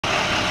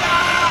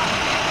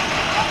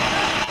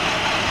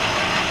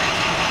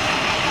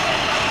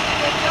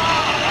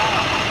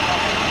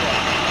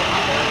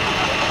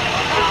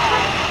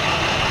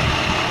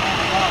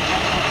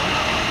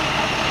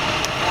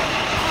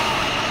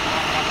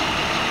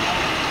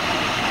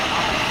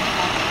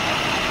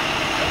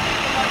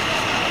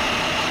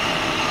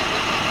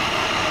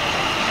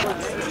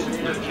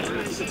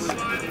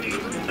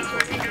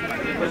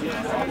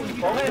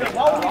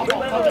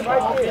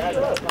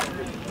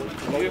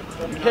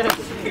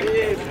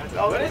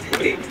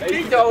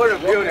He know where to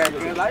build that,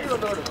 man. Like, you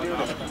don't know where to build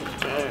that.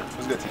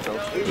 What's good, Tito?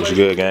 What's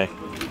good, gang?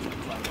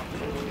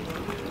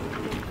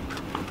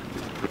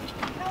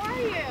 How are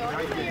you?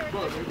 I didn't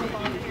know you were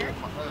living here.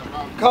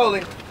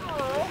 Coley.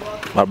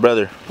 My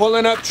brother.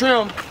 Pulling up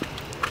trim.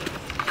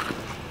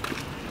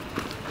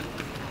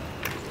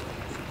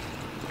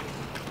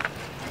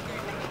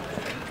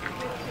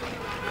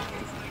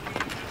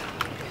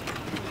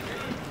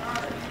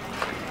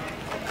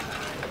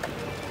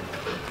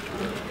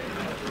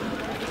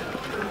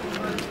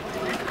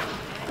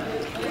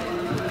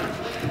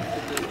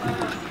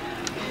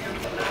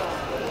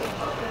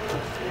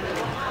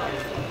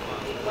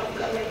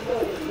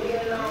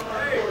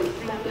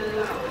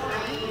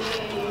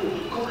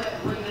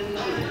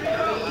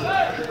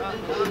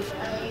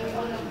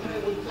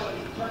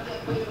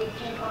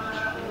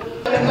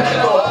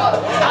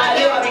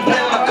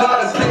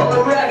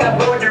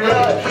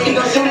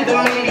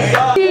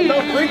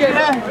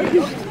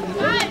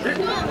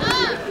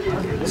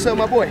 What's up,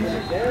 my boy?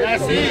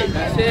 That's it.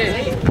 That's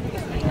it.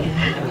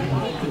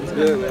 It's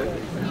good, man.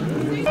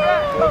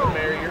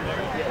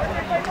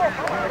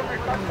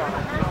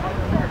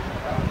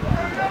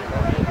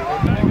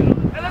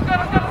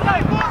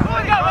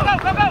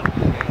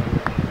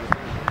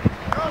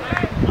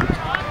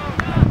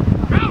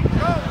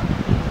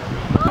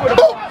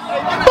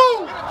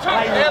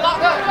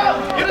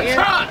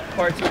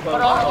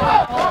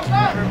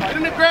 Get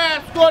in the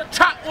grass, go to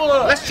top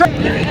wood. Let's try.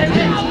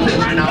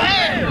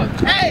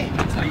 Hey!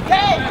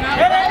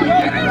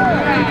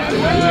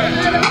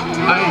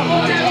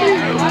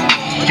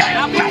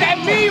 Now put that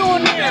me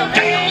on there.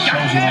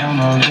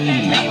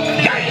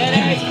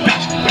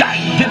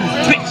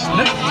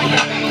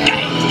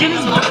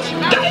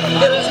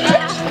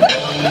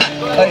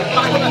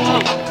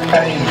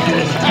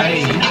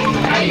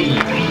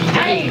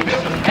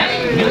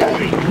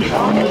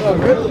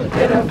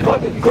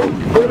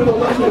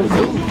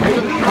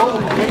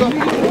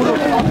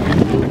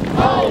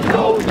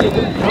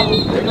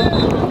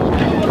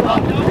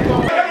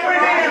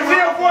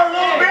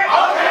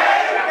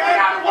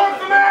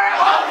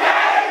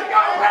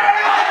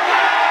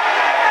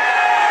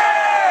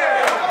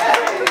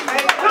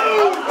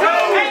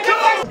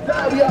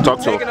 Talk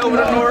to him. Taking over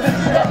the north.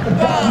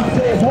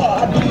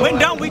 When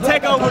don't we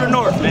take over the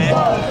north, man?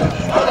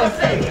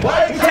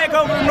 We take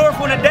over the north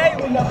on a day.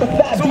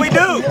 That's what we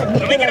do.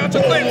 Let me get out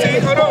your clip, T.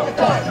 Hold on.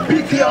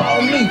 BT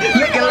on me,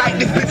 looking like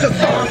this bitch a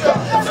song.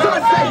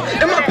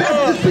 And my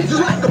passenger speech is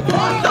like a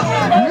pasta.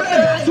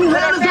 Man, 2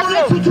 hands on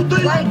it, 2, 2,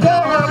 3 like God.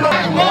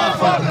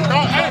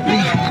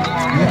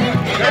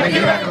 Gotta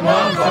get back a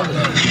motherfucker.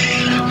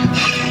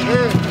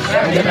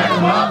 Gotta get back a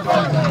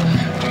motherfucker.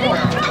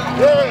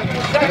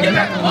 Get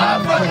back to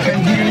motherfucker,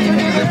 can't give these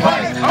niggas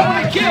advice. I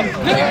wanna kill.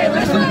 Nigga ain't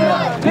listening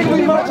up. Nigga, we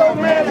march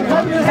over man and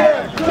come in his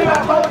hair. Nigga, I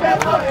follow that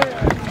button.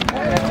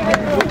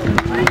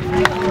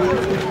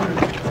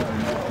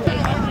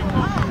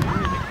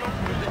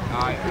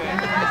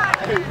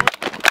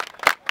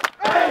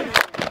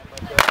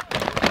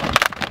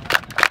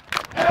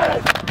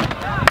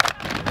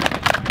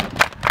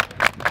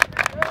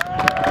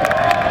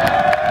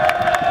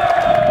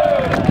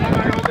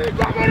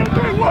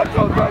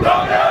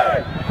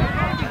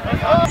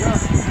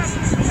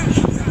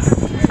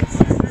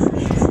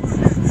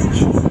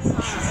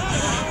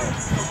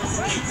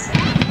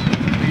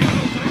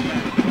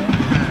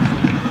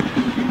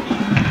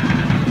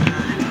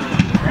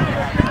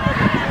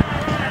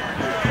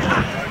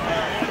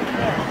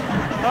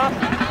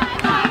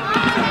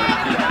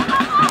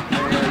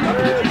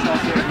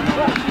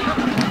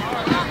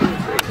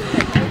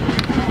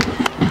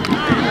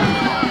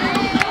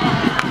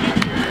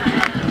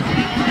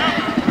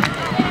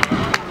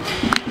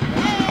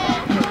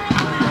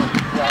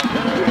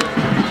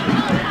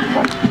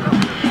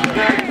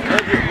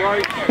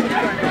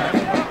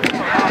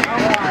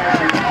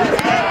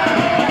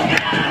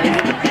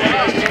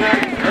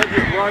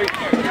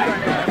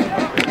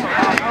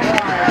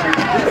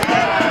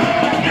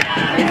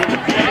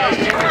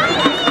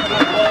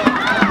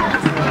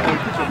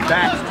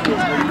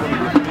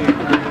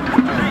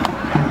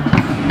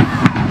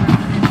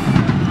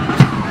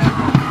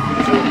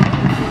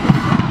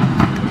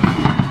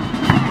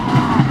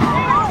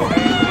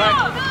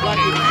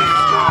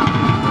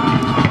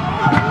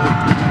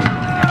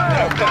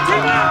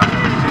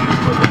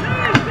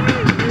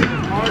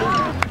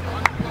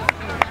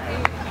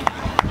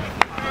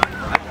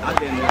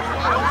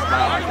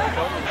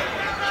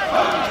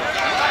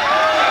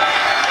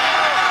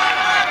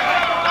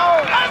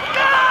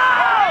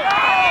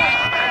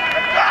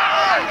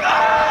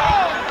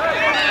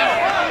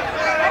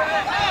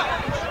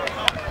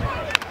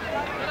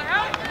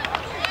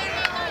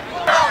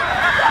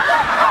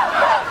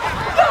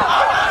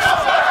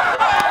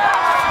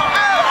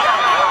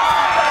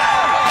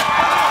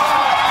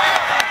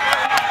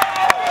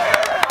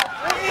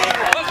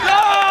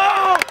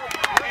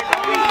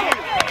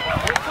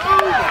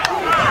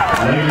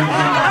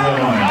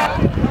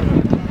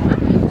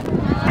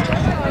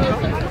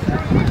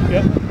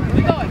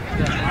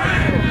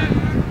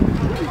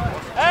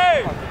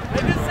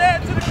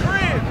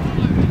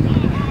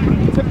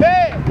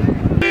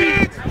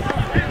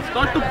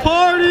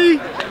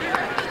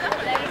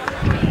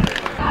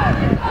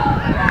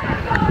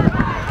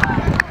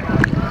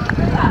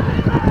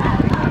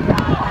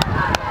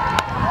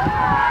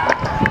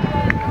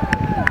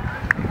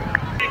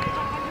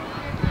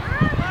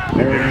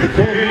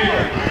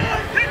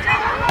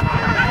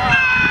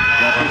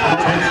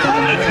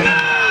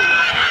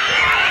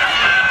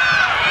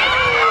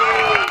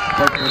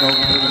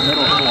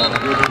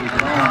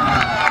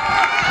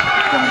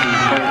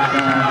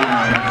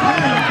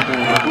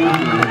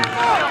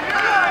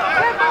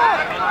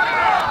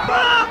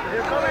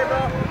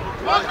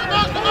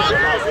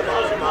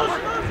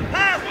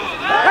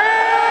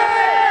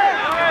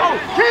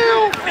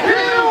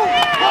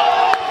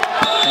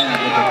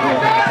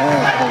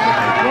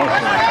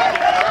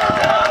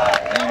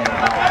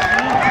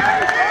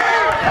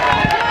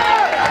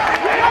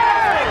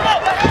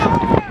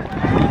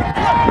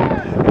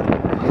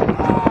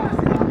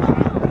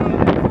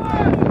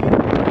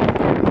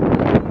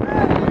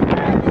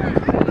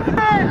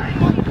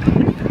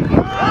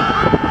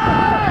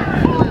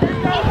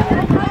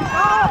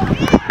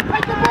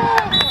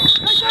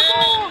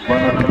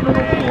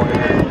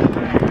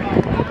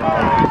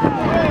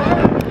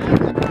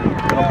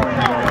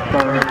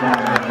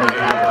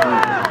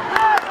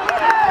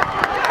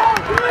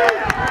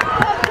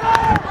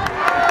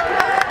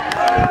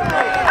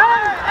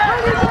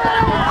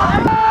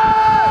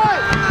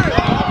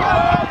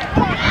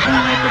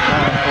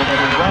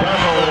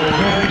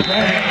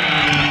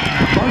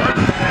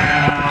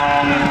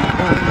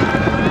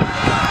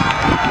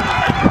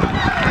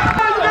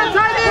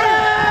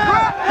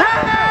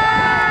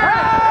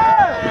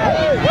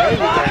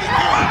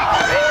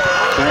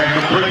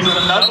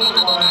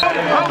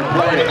 on the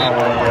play,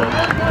 however,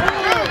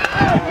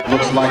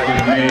 looks like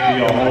it may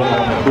be a hold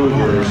on the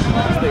Cougars.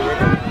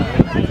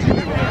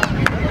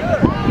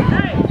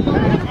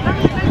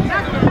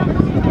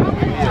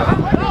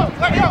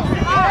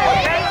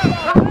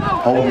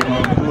 Holding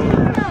on the Cougars.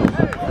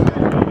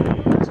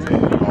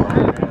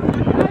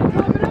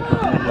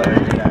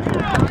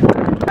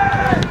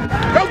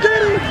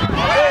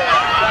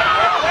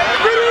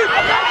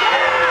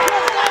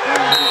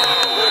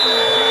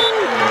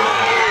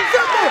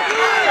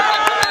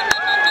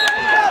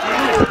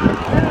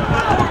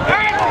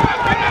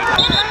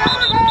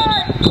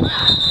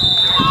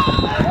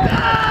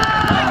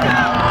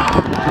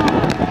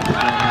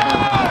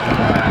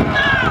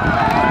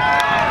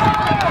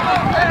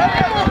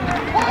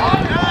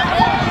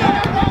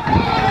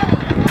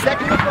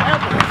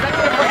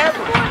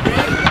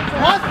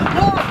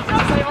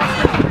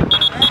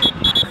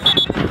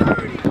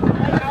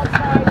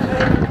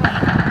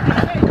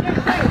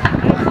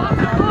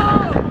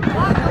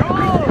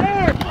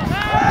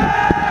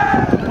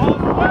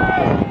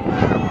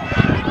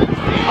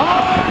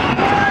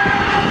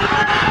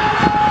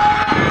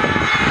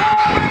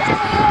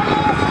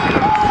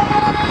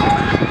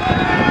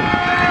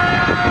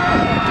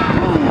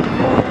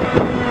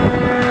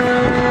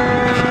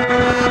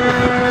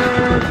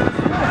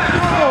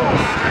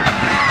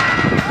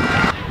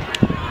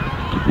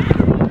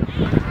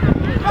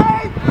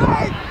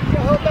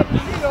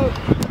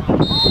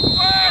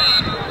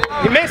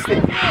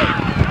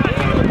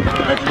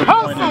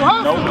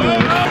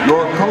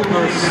 Your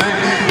Cougars 6.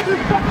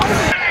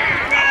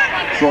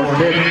 Short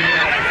kick.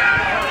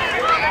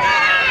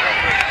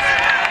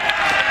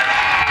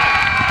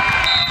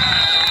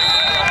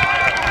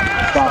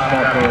 Stop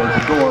after a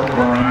short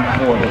run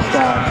for the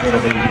Scouts.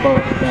 It'll be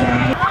first down.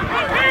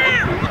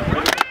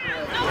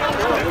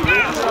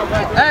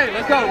 Hey,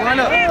 let's go. Run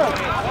up.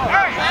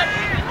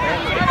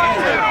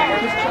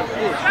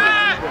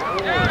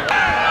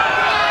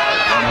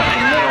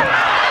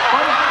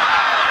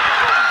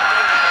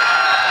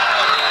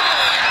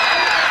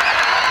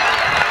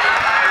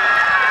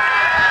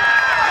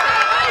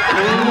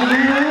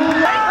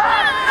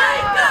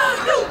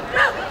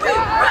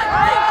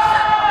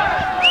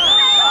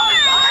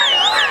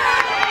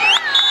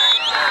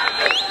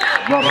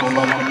 Russell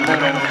up the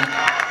middle.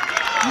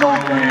 No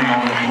gain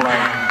on the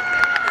play.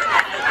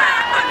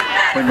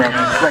 Bring up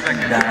the second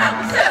down.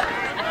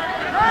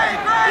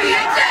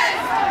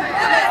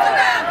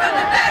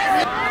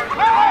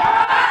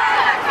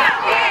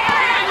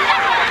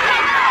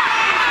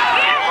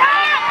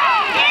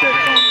 Check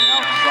on the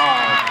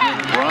outside.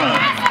 Good run.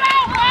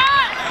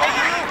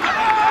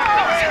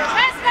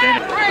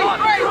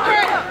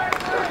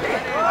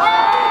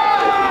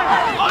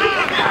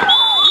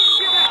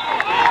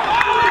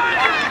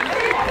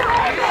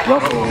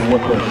 Russell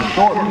with a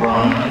short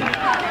run,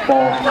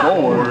 falls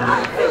forward.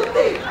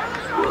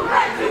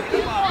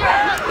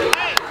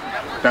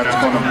 That's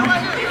going to be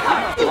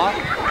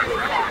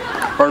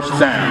first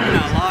down.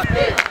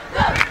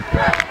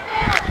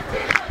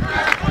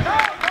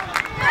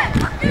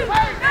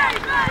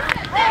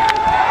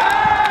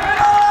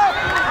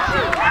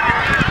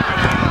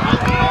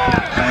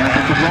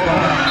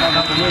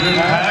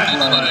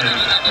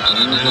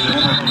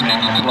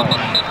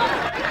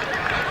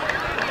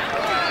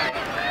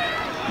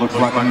 Looks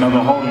like another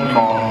holding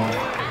call.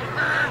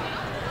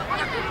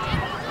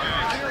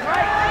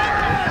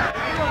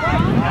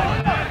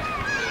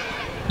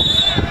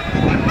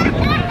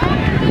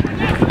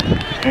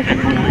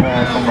 Incomplete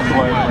pass on the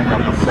play, bring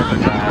up the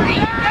second down.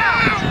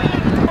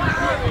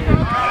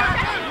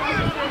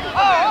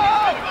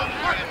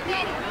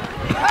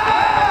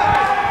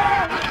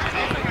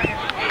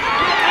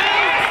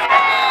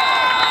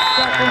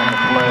 Back on the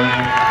play.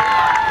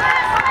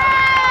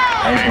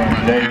 Abram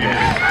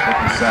Davis with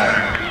the sack.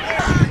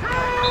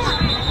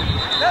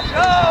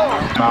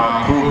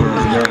 Now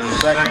Cougars, their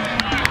second.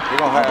 We're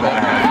going to have that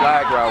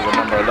flag route with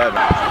number 11.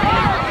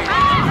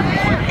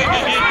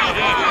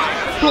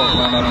 Short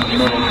run up the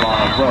middle by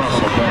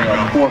Russell, bring up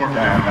fourth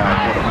down now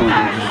for the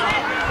Cougars.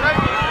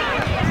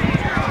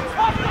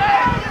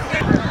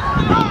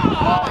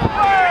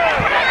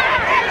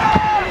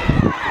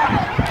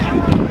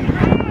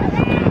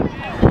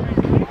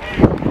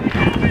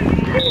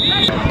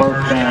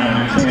 First down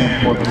and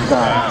 10 for the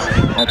Scouts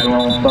at their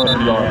own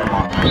 30-yard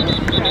line.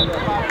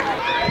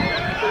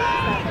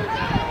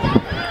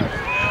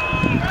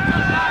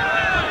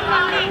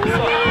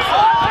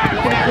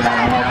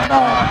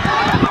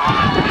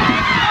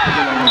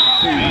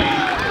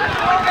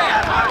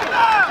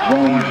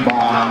 Runs by,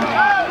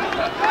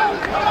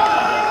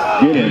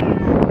 get it.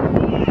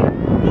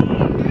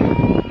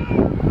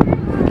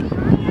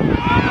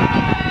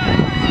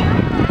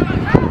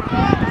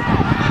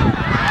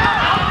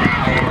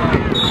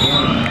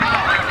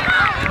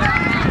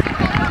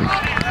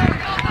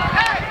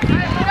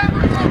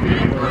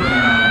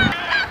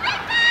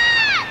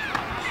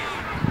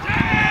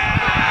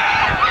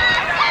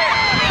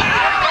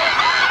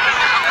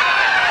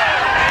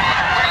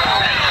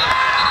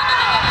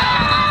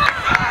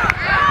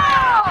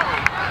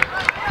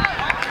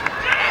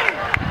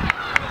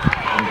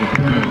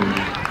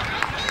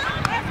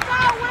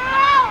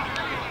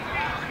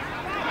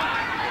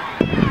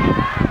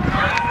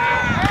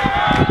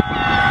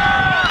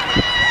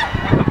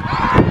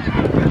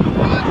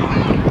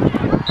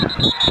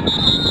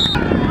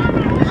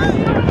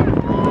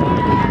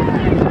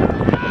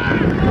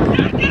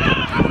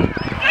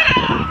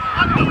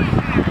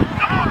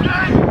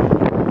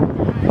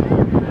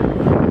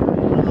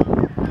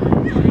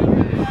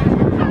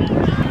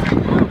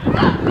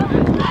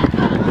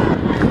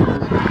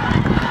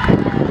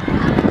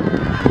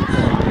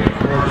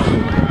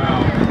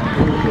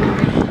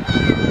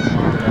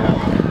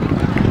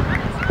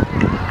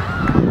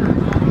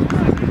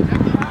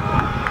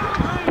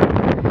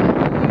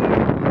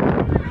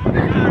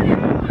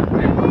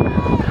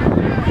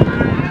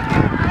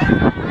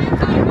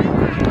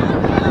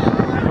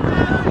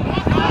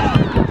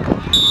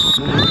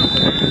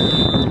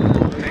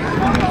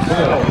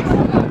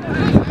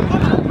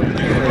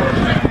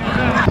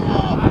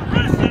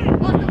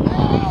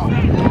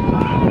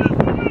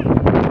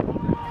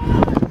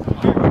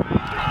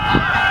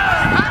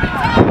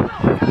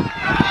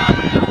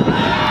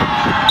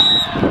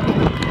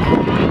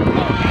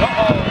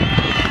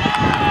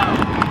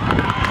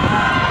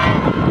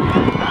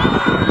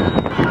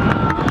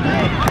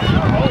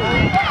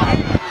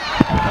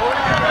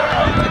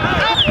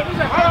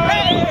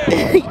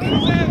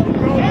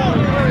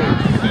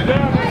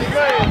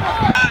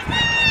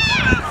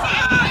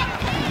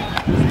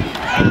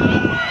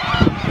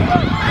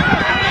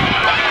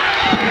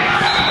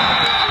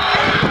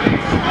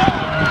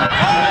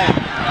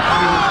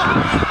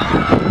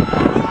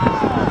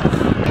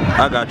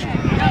 I got you. I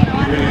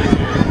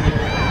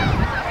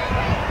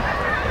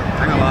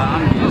ain't gonna lie,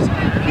 I'm just.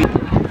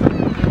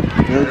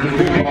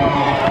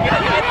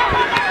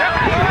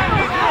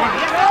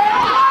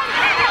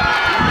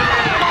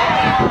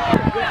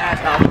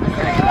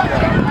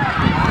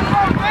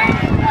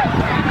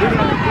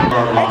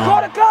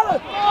 Call the color!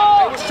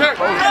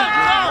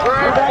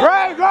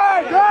 Great!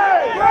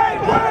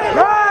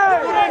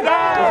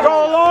 Let's go,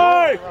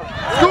 Lloyd!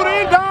 Scoot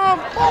in, Dom!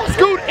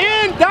 Scoot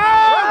in, Dom!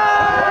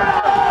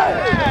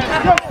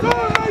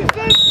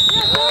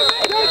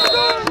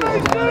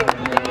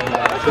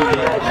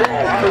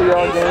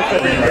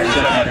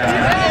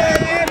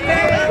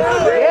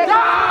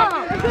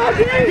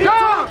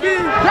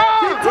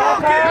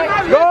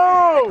 Go!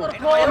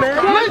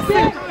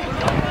 Listen!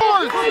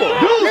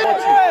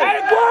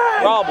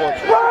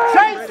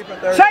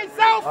 Chase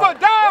Alpha,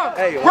 Dom!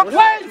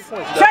 Replace!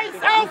 Chase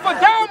Alpha,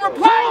 Dom,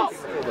 replace!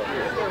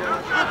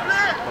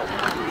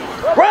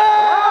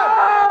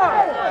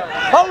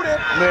 Hold it!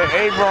 Man,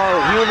 Abram,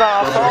 you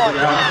not outside.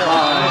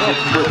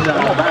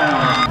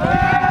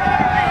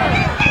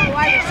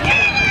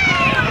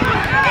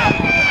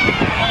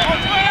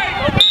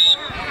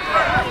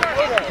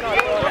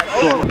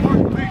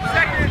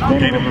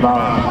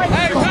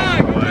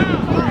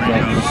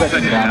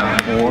 Second down,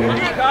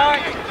 4.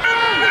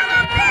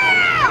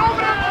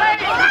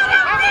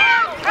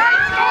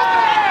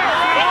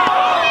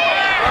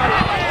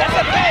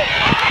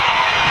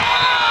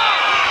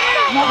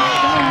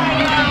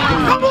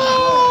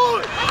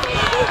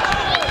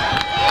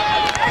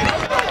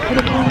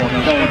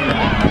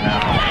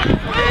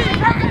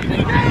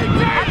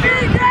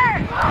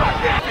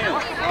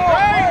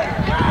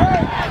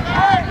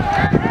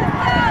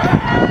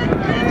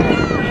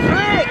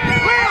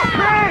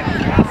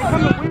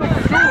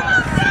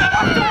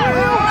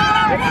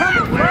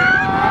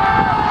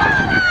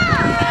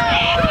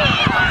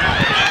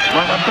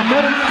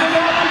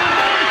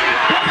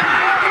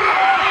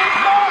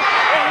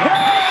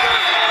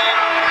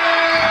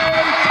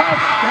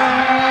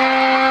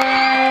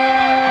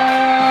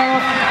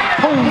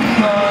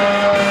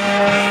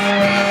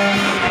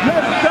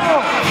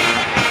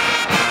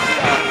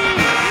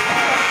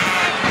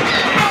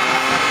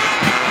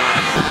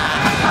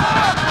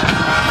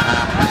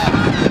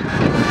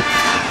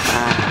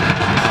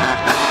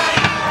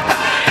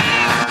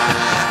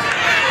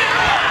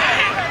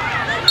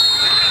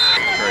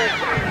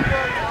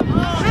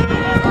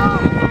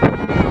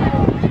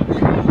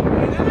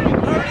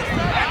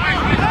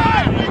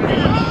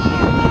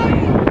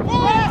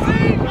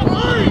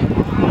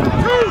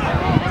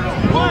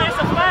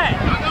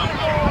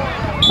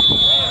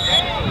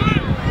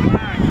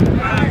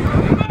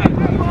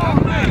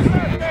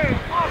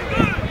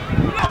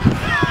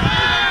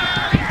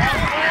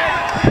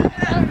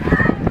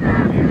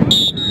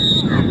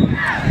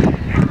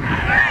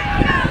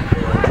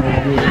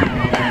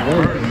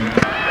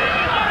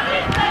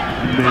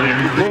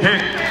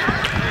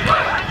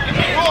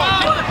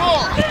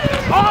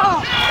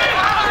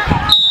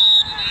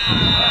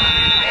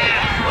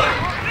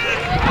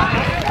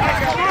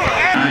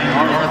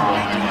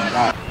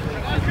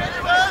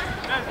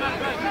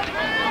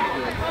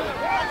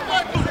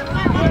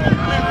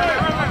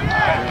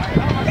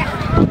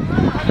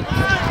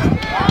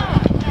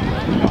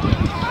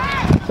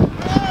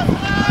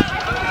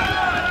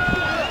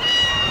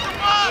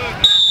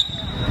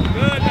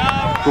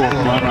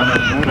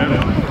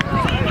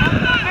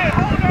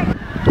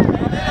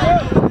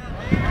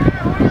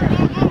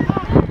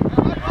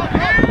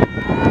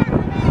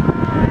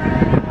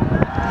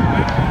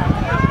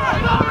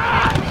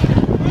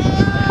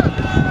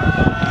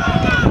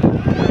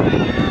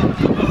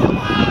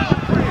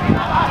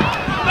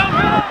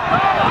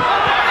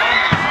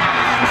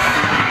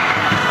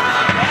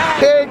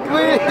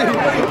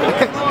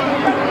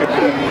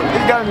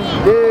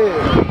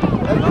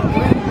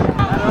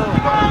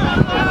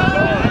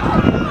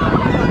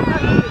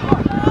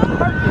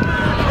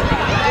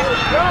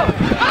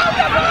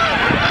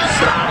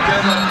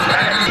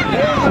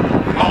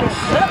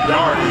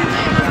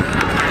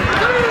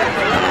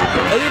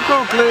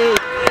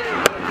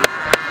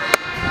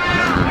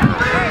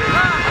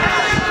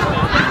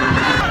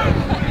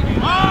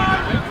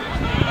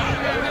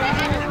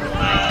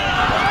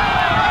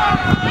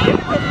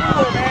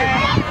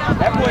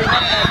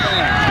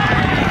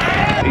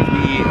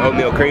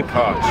 Oatmeal cream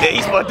puffs. Yeah,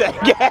 he spun that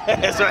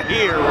gas right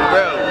here,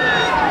 bro.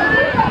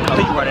 Oh,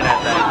 he's running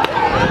that thing.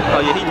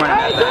 Oh yeah, he's running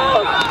that thing.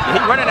 Yeah,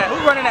 he's running that.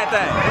 Who's running that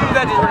thing? Who's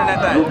that just running that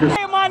thing?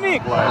 Hey, my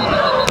nigga.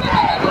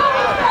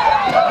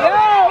 Yo, a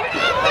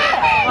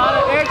lot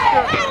of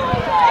extra.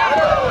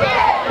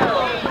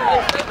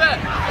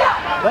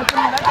 Let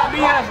them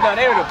BS done.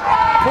 There it is.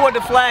 Pulled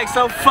the flag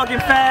so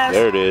fucking fast.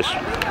 There it is.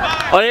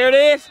 Oh, there it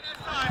is.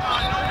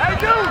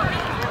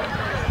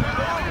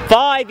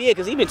 5, yeah,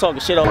 because he been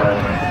talking shit all over.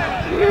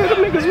 Yeah, the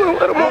niggas won't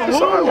let him off the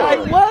sideline.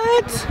 Like,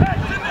 what?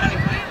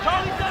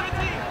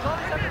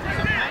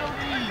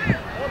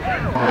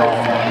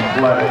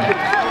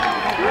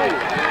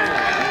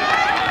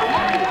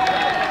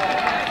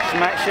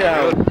 Smack shit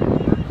out.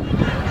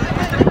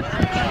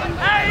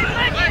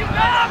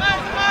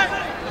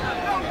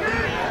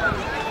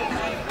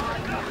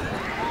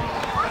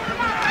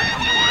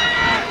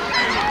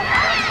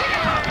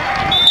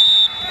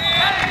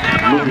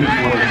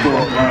 for the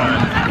short run.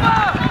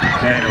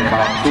 Came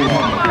about 2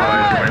 on the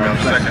play during the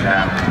second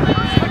half.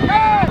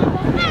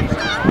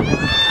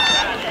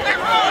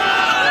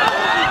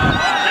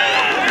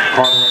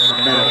 Carter in the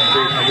middle,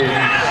 big hit,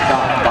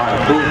 stopped by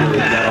Boozer.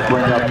 That'll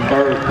bring up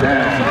 3rd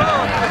down.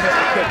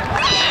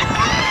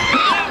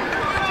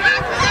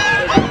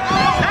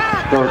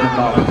 3rd and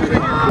about 6.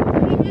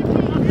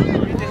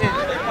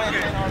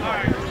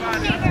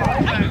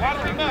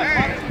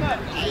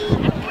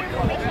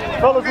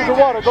 Fellas with the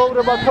water, go over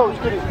there, my coach.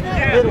 Get it. Get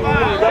it. Get it.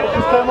 That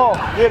just came off.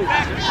 Get it.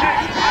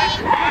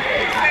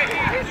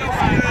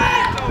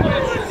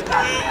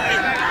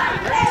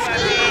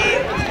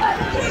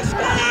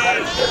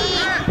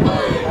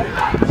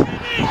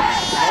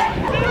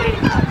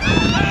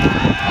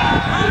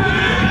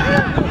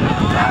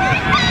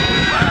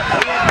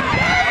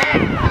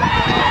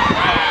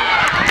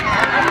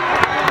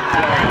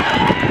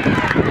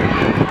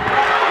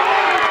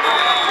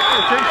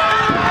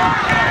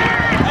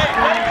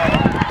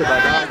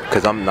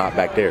 Because I'm not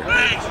back there. Oh,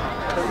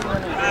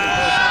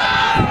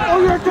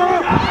 your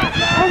job!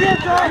 Oh, your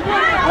job!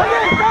 Oh,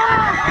 your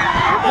job!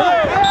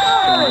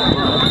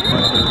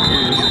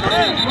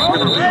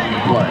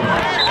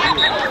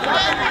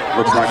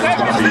 Looks like it's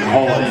going to be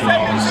holding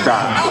on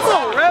Scott.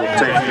 We'll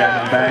take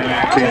that back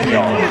 10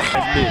 yards.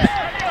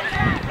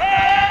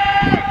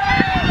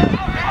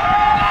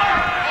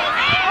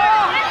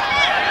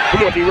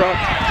 Come on, D-Rock.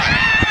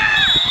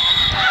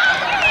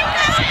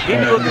 He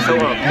be looking so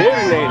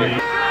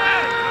coordinated.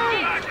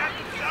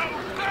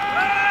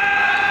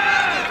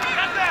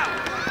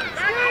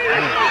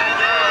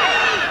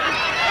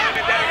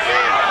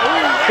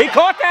 He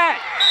caught that!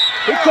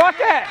 He caught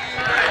that!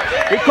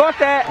 He caught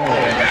that!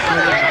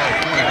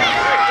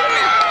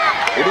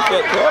 Did he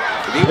get caught?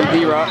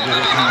 D-Rock.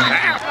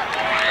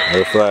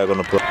 A flag on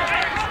the play.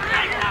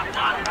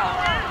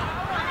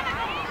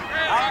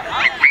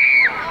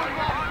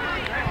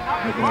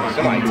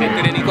 Somebody tipped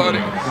it and he caught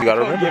it. You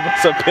gotta remember. Give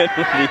us a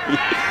penalty.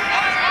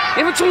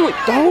 Give it to him.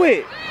 Throw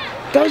it.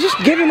 Don't just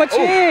give him a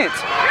chance.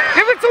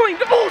 Give it to him.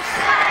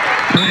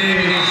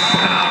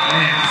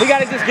 He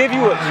gotta just give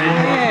you a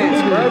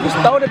chance, bro. Just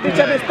throw the bitch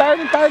up. It's 3rd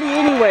and 30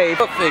 anyway.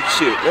 Fuck fix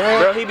shit,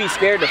 bro. He be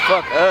scared to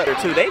fuck up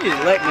too. They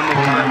just letting the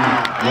nigga run.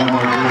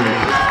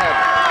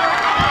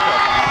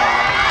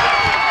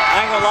 I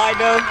ain't gonna lie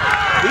though.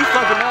 He's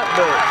fucking up,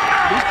 but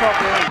he's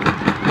fucking up.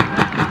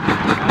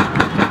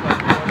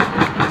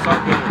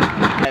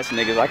 Ass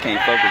niggas, I can't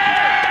fuck with you.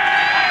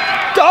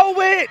 Throw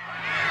it!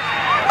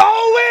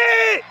 Throw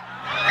it!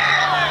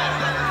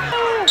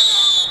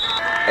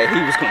 Hey, he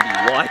was gonna be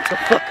wide the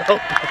fuck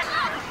open.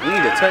 We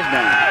need a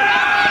touchdown.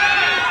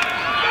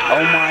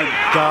 Oh my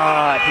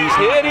god, he's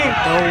hit him.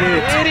 Throw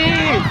it. Hit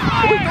him.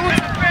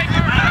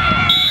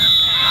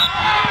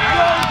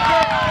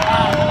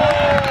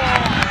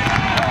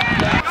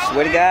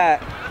 Swear to God.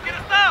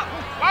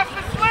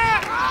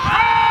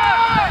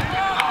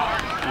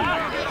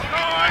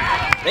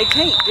 They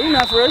can't do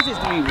nothing for us,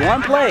 just to be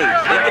one play.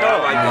 Take it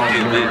off.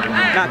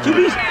 Nah,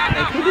 QBs,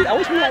 I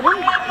wish we had them.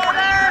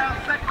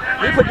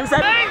 We produce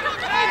that.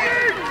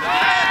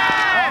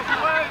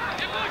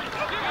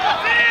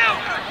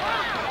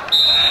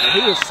 He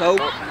was so.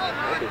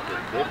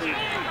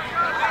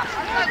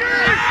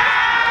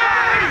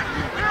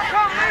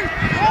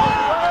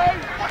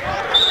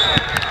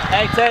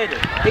 Hey, Tater.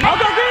 I'll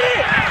go get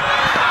it!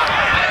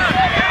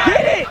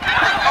 Get it!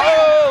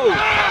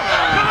 Oh!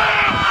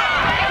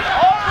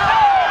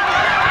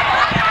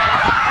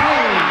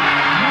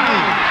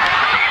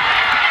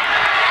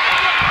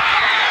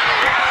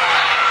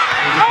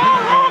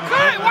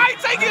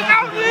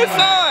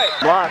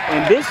 Block,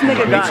 and this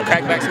nigga got Beach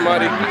crack back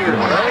somebody.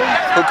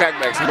 Who crack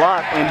back somebody?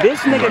 block, and this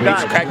nigga Beach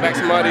got crack back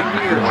somebody.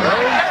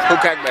 Who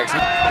crack back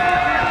somebody?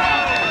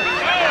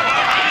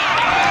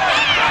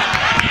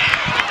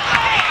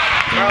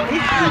 bro,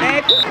 he's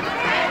mad.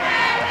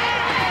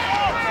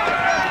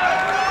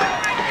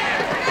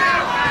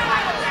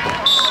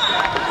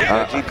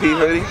 GP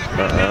hoodie?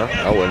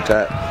 I wouldn't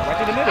tap. Right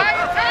to the middle. Right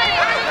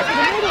to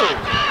the middle.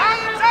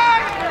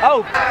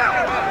 Oh.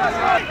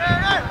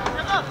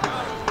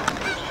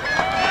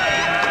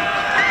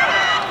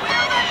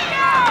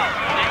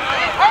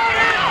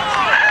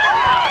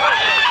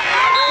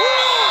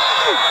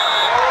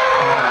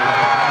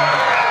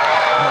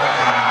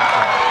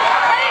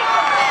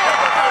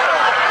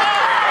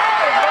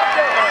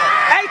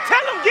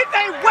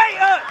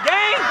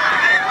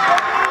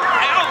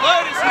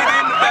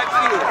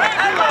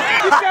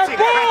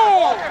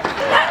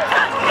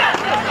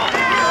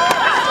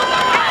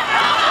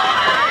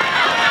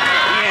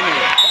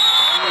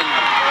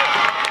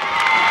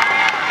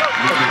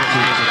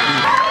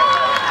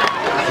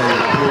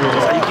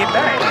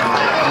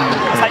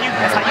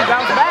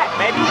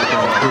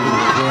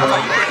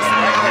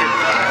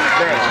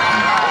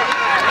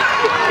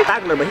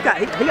 But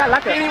he got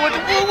like a. He went to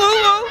woo woo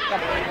woo.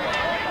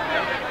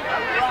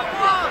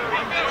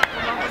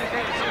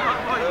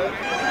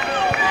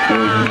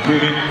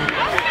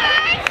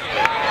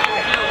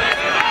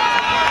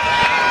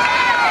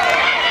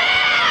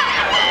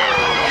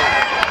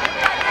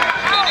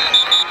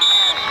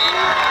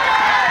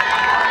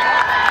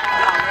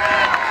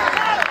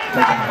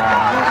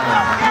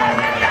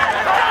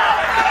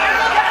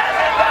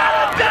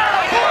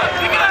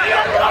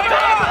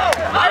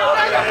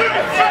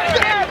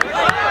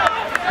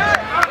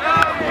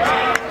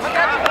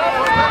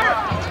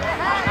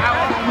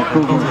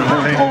 Cougars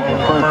take over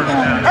first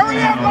down. Hurry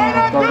up,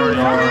 Walnut, dude,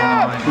 hurry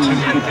up!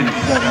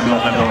 2:57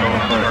 left to go in the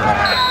first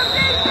half.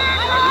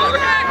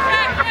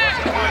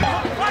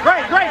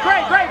 Great, great,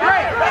 great, great,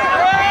 great!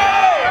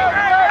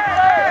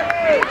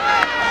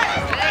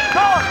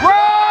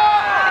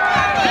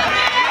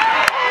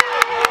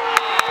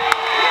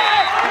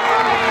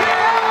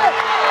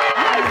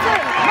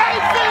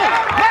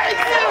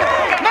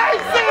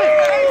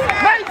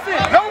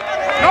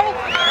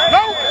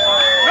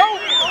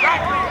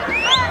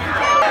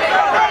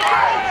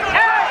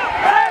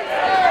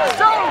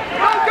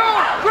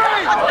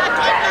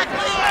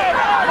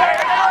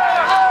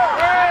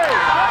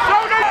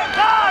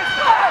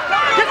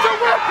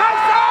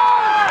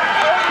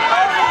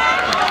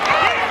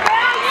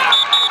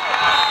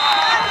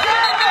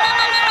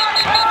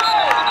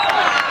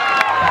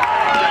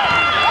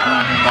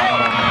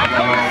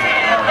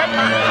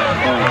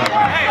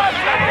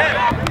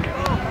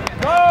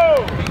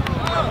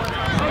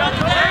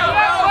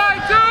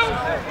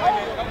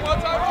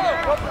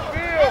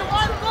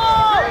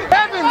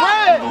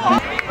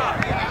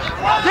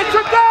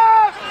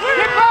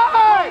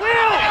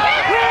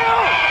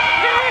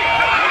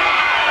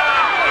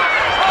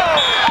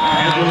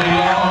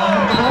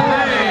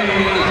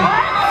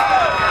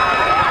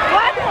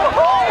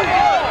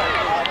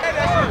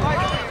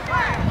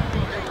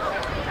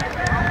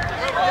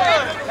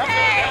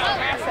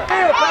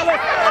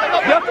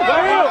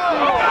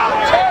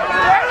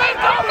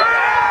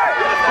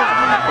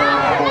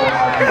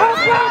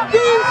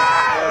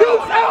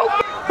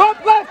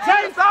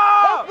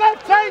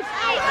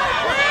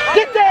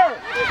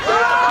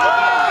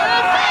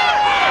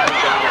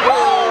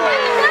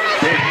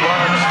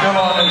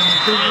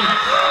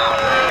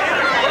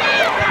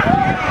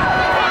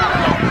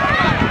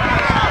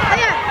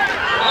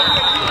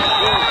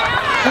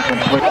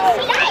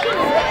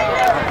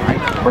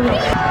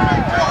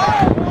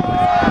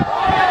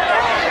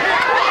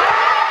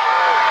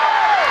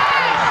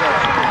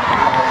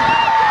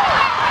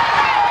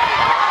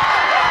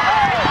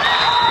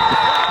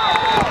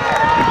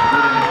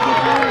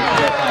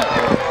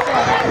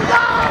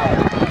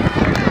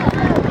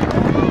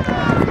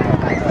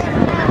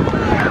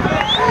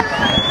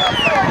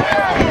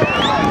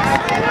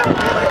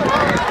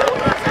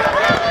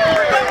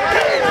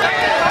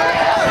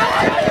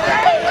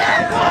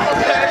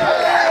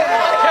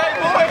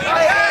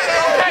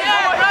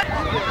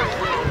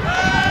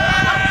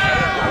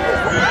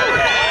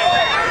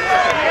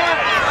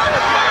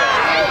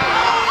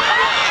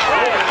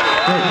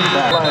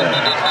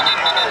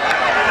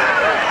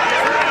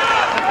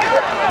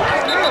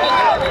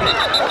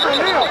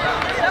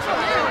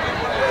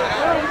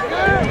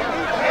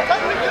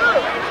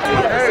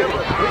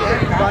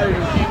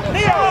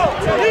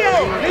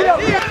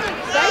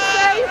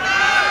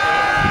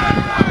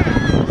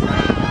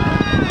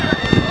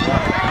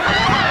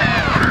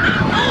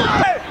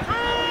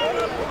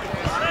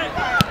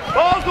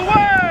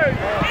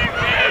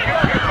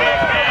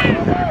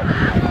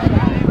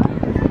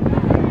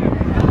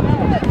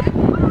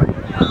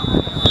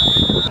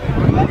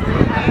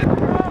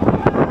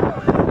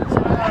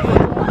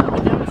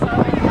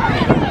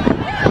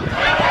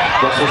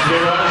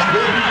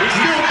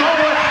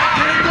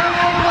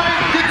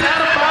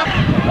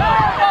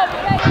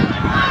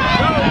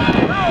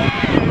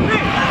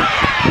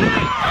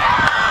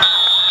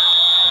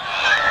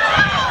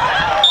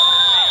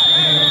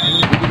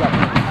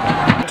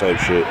 Type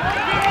shit.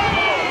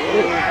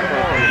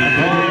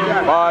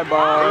 Bye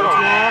bye.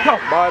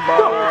 Bye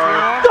bye.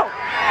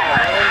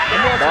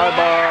 Bye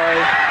bye.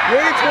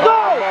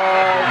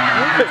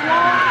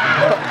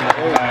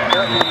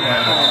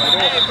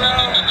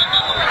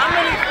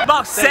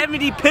 About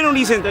 70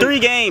 penalties in 3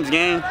 games,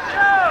 gang.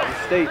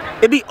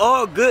 It be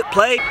all good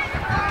play.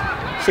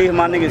 See if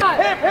my niggas.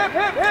 Hip, hip,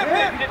 hip, hip, hip,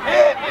 hip,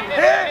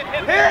 hip,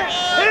 hip,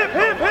 hip,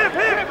 hip, hip,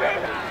 hip, hip.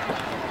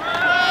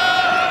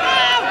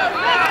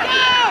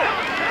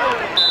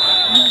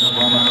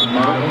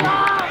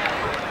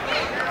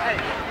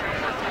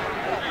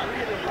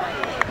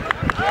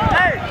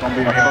 Gonna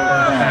be a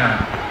first down.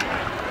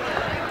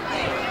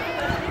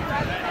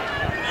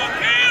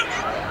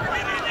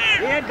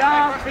 Yeah,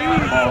 dog,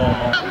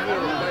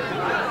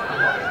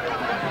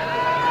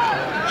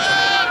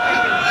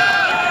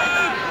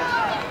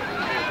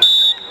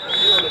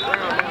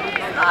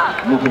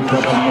 Moving up the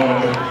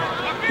middle,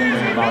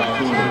 bringing about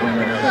 2 to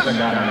bring a second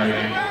down and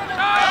 8.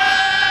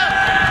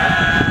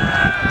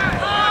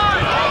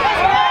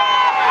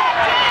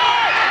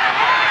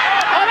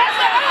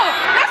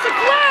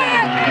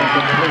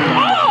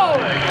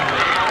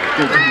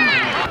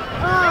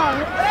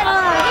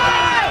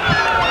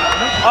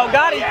 Oh,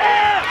 got it!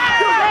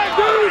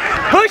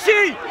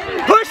 Pushy!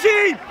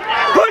 Pushy!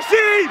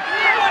 Pushy!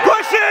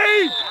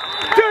 Pushy!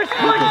 Just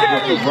push it!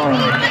 It's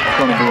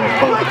gonna be a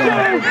first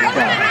down for the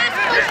South.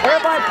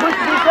 Everybody push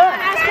this up!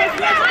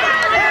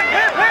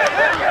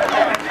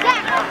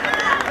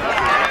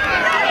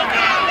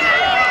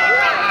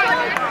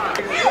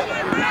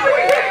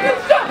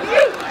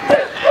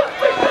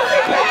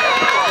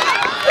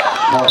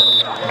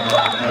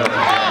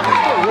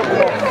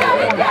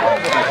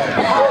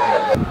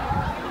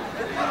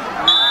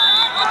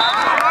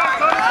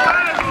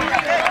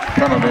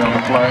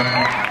 play.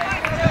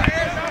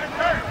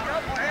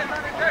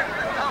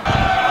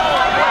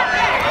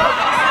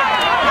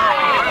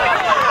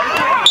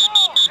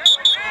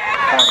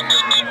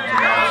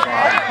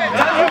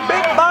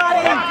 Big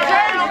body.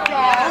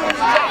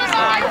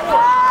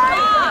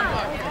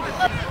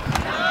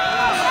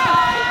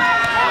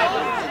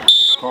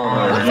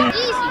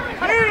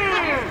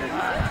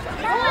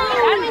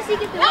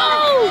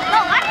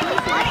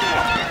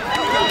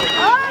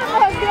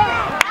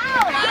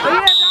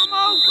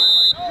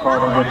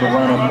 Carter with the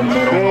run up the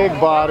middle. Big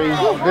body,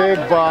 big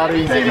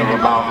body. Gain of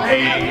about 8.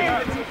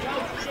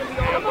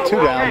 2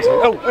 downs.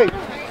 Oh, hey,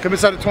 come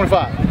inside the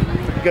 25.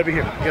 You gotta be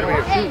here. You gotta be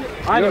here.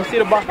 I didn't even see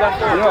the box back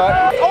there. You all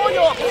right?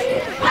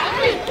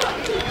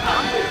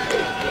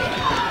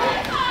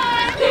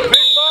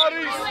 Big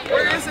bodies.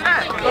 Where is it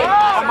at?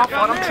 Oh, my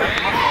fault. I'm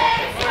tripping.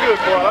 Good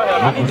boy.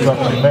 This is up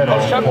the middle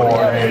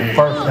for a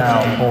first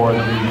down for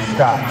the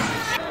Scots.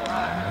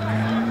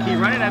 Keep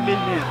running that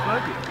bitch in.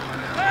 Fuck it.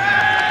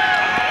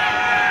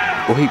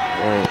 Oh, he. You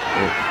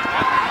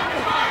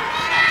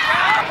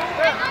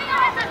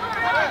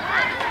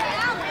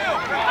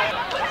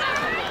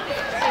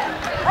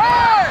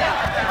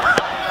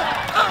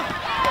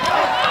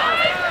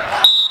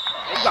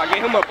gotta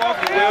get him up off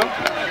you, Will.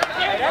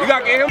 You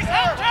gotta get him.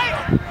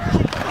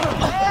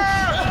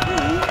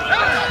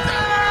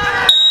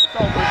 It's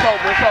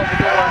over.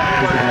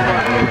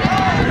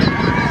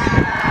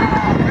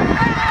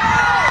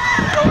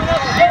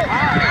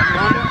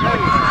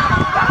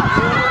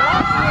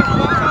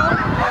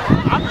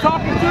 I'm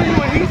talking to you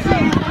and he sees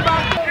you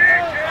about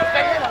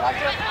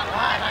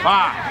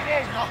 5,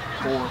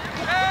 4.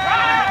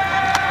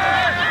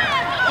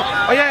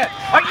 Oh yeah!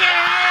 Oh yeah!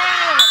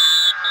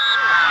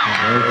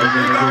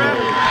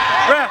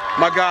 Bruh.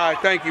 My guy,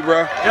 thank you, bro.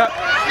 Yep.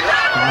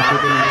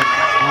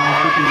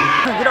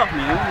 Get off me,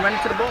 man. Run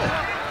into the ball.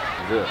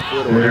 There's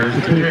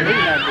the kick.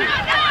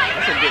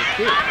 That's a good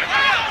kick.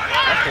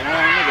 That's the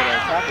wrong nigga on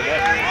top of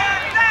that man.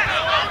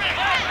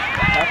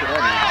 Top of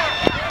that man.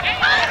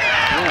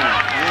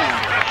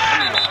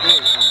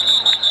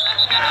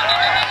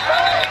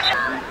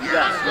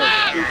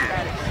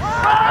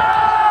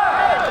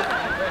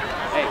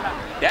 Hey,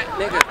 that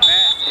nigga's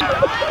fast.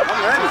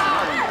 I'm ready.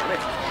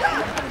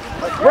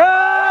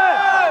 Run!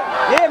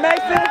 Yeah,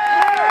 Mason!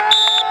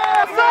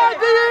 Side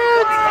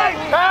dudes!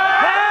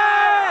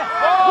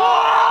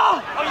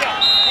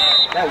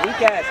 That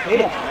weak ass hit,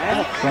 man.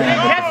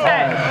 Catch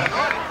that!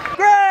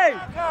 Great!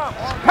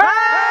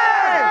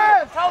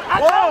 Pass!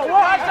 Whoa!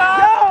 Watch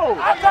out!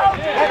 I told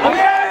you!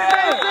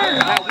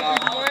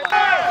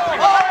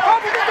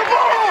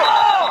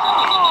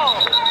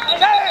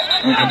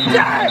 You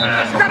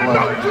gotta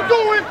know what you're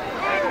doing.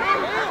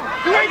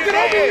 You ain't get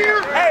over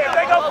here. Hey, if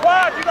they go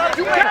quad, you gotta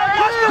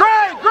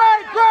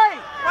Great.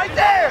 right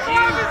there!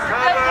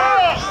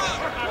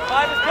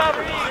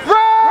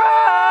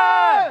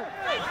 Run!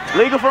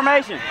 Legal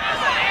formation.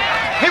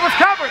 He was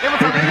covered. It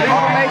was a legal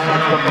formation.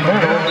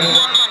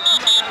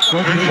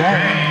 Good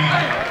game.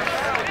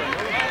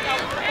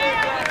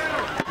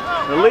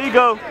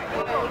 Illegal.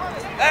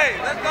 Hey,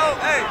 let's go.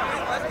 Hey,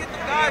 let's get the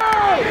guys.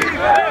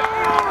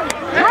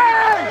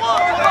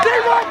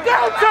 D1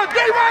 Delta!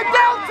 D1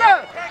 Delta!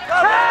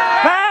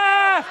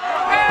 Pass!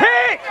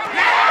 Pick!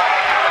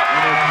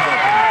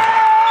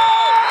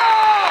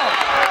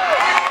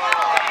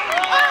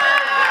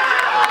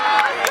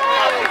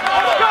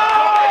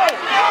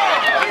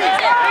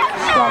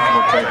 Scots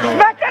will take over.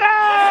 Back it up!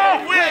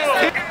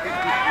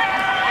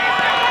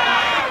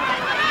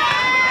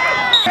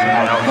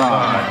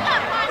 Outside.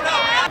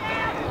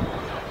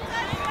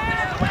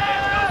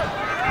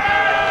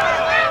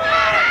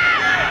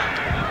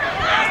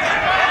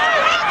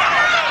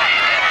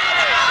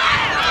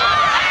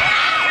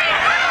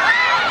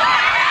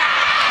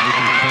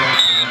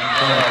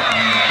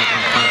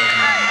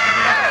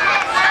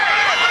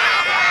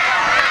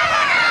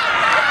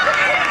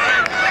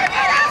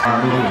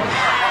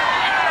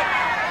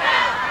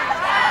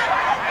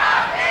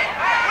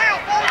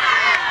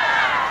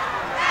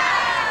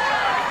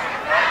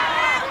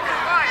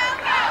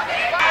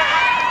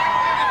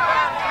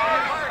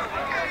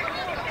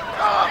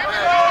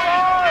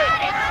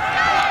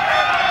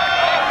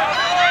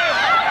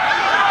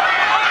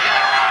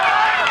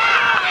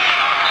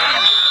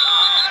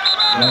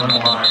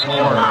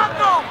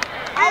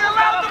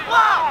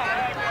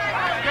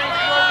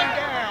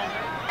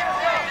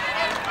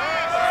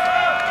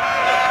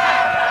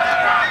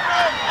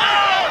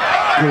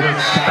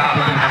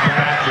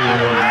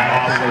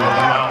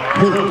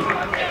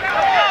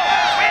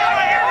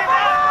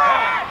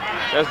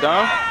 That's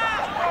down.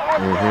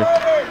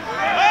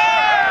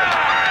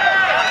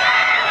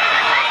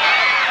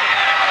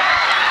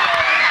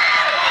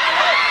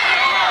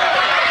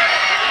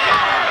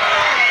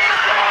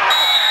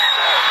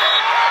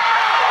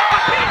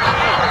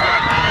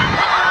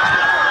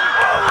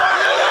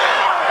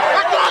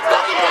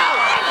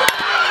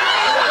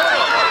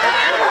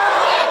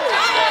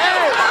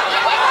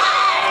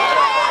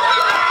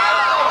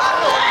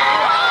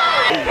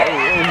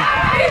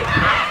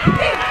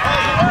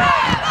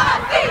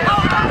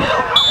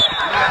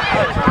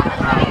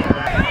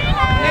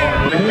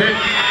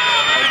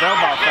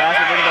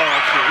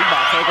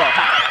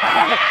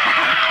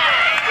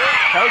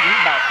 Told you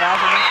he's about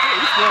faster than shit.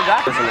 He still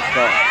got this in the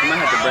start. You might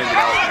have to bring it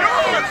out.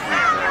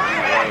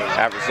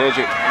 After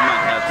surgery? You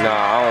might have to. Nah,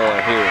 I don't want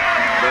to hear it.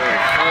 Bro,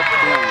 fuck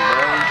them,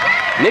 bro.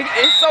 Nigga,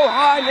 it's so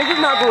high, niggas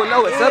not gonna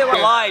know it's up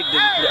there. Lied.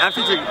 The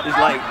after surgery is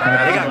like,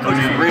 they got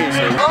coaches for real,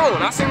 so. Oh,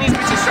 and I seen these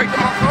bitches straight to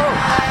my phone.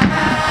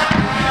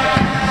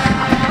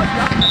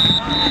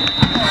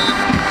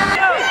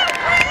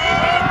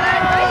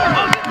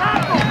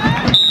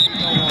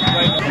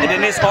 And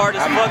then it's hard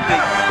as fuck to.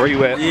 Where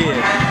you at? Yeah.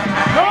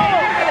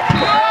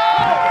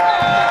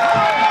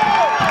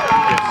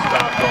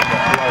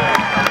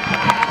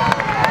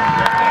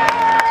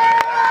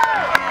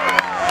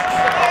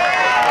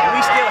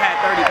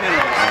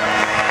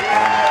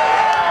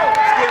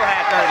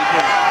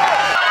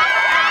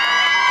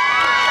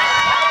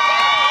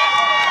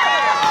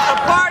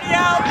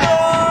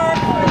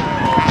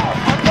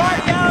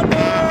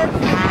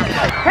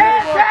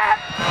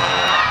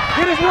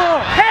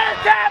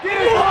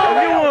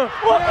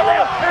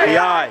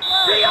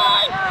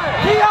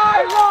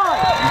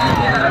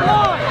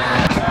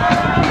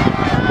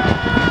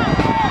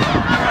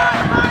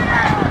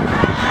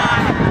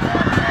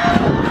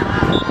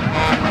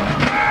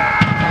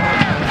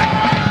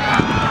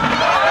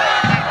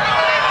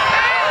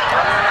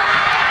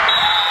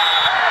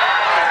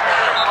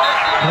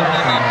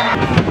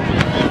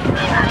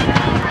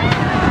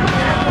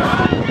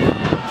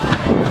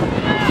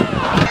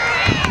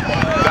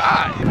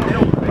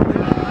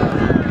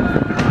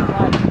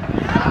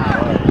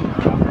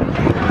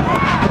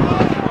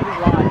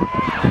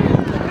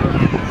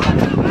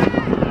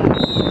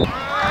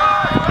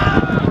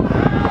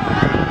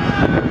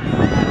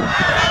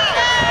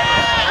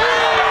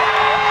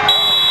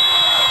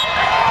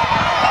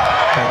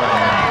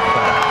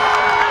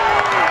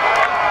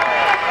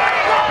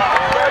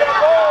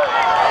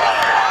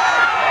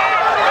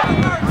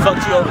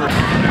 Fucked you over.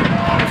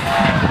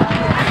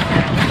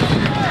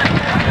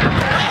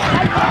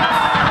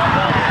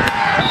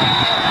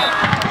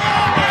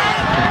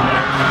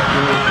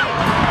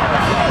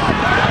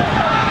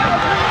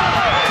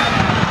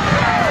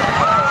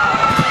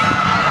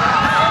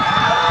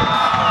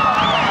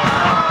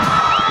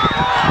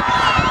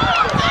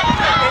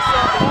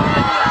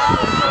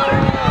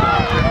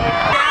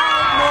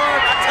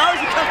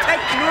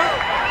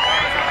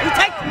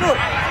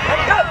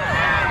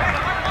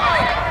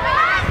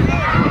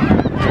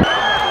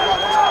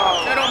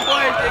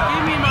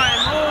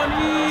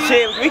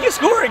 We can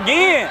score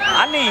again.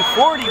 I need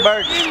 40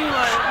 burgers.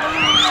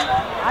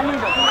 I need a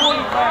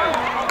 40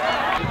 burger.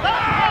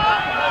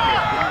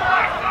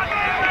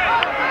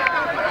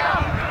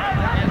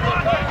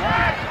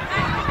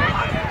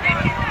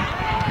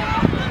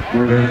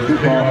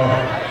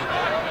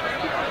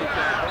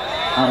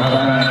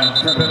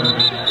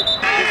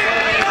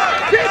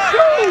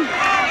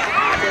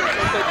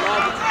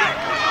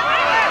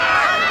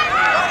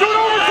 Scoot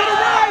over to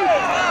the right!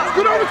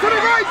 Scoot over to the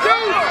right,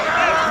 dude!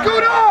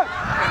 Scoot up!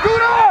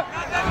 Scoot up!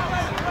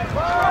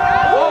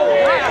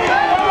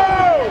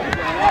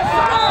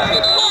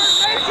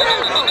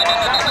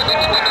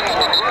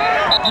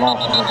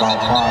 Lost about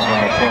 5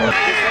 right there.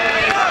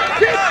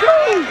 Get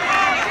through!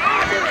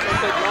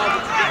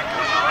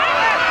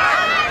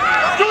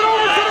 Scoot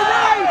over to the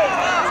right!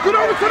 Scoot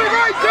over to the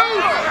right,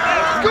 dude!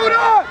 Scoot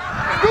up!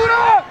 Scoot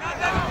up!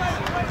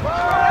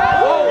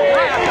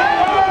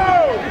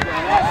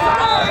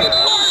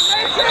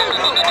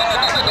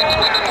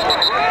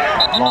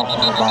 Lost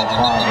about 5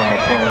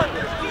 right there.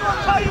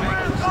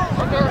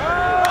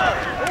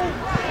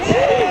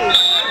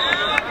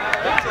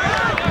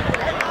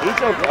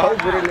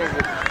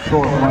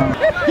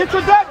 Get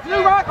your duck,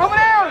 Blue Rock, over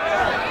there!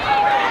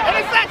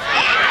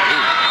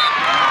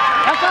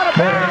 That's out of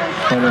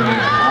bounds!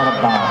 Out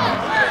of bounds.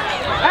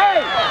 Hey,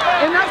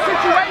 in that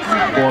situation,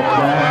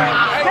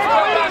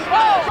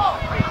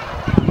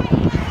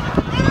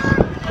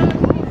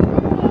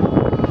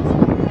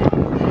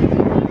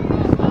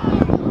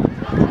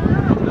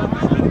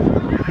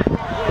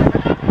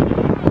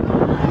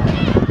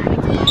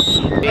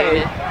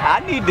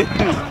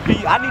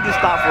 I need to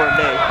stop for a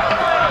day.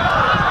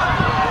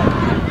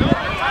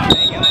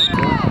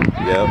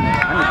 Yep. I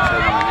need to show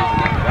you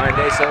my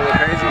day so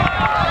crazy. I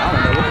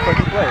don't know what the fuck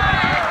you play.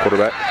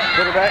 Quarterback.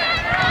 Quarterback.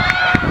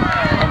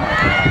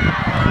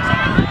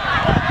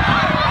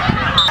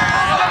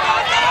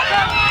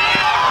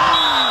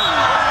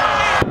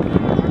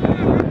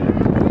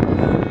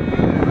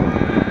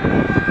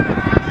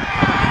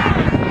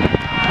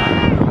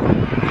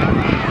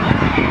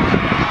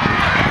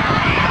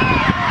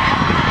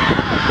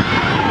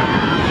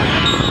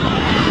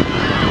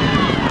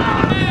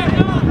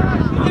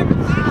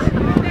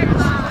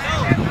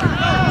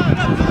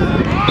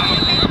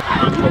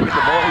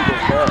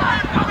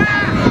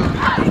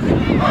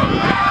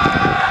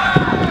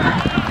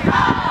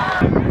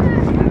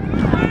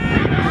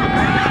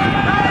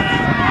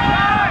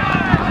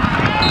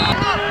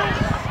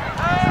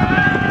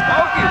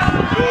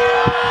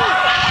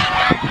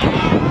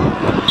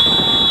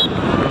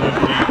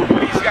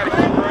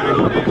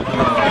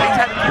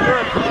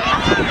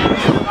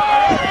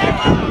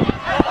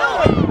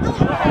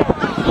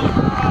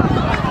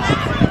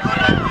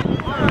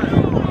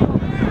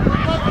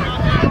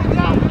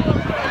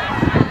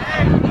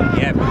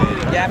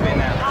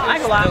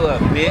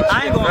 bitch.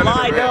 I ain't gonna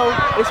lie though.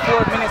 It's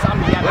 4 minutes.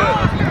 I'm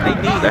yapping. They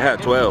need. They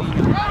had 12.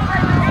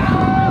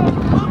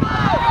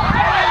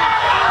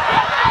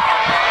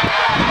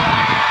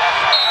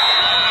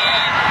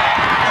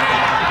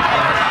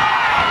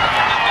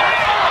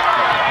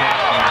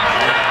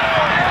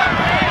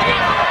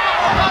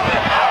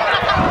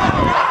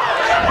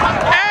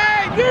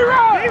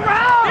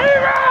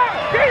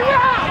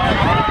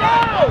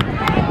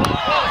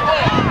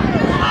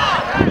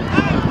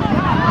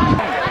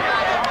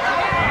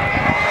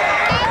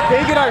 Can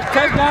you get our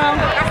touchdown?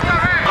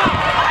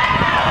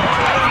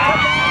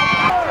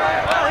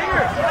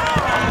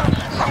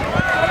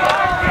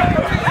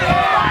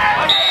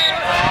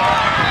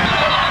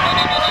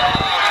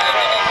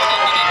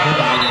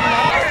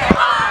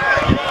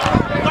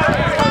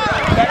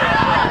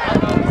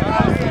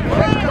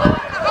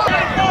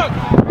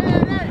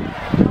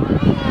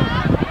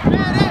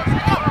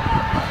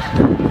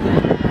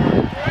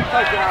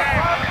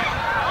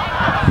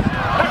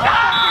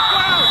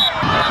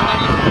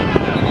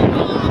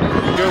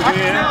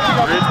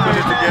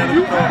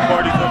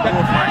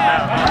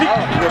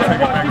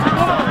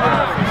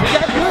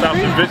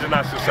 Division,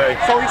 I should say.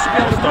 So he should be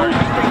able to start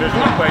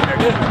division and play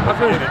next year. Let's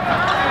get it.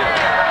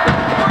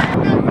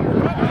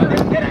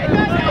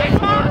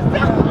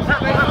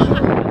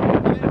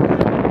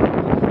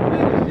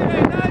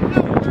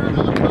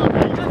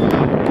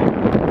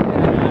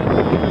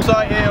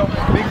 Side L,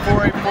 big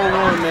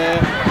 4841, man.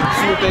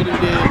 See what they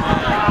done did.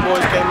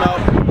 Boys came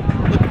out.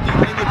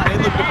 Look at they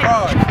look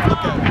deprived.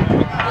 Look at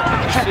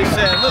it. Shit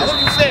sad. Look what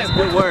he said.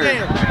 Good word.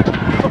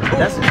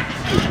 That's it.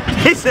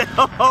 He said,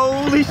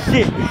 holy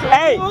shit.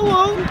 Hey,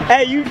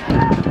 hey, you.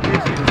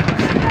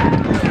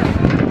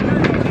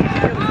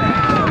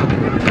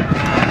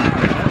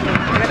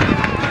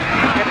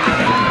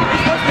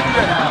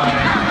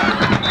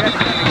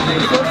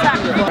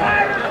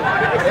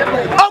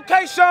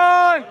 Okay,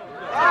 Sean.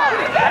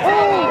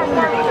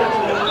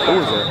 Who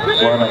is it?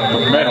 Well, the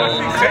medal.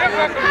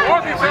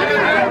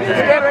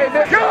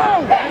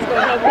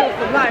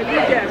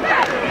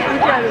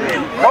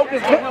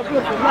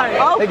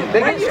 They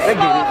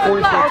get it.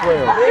 44-12.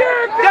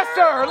 Yes,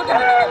 sir. Look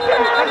at it.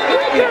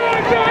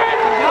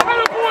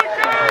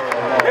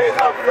 He's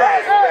a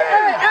freshman!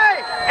 Hey,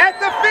 at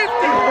the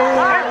 50!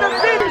 At the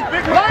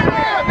 50! Line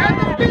up! At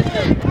the 50!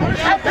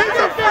 He's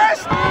a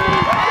freshman!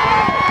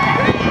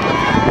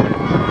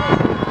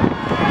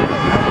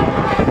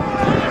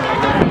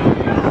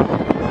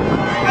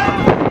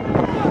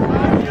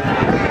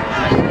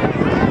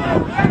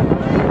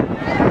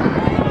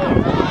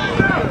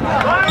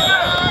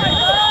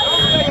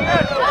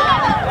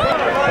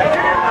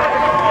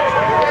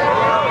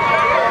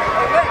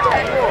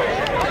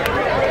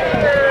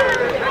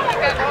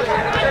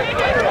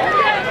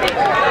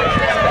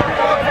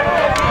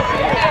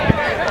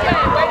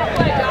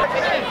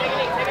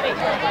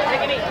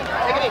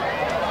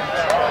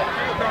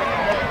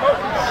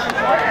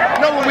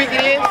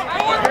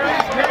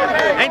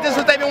 Ain't this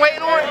what they've been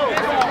waiting on?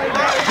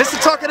 This the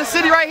talk of the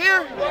city right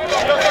here?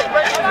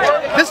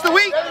 This the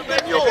week?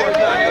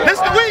 This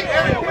the week?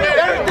 Hey,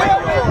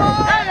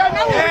 I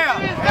know what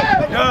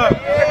it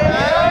is.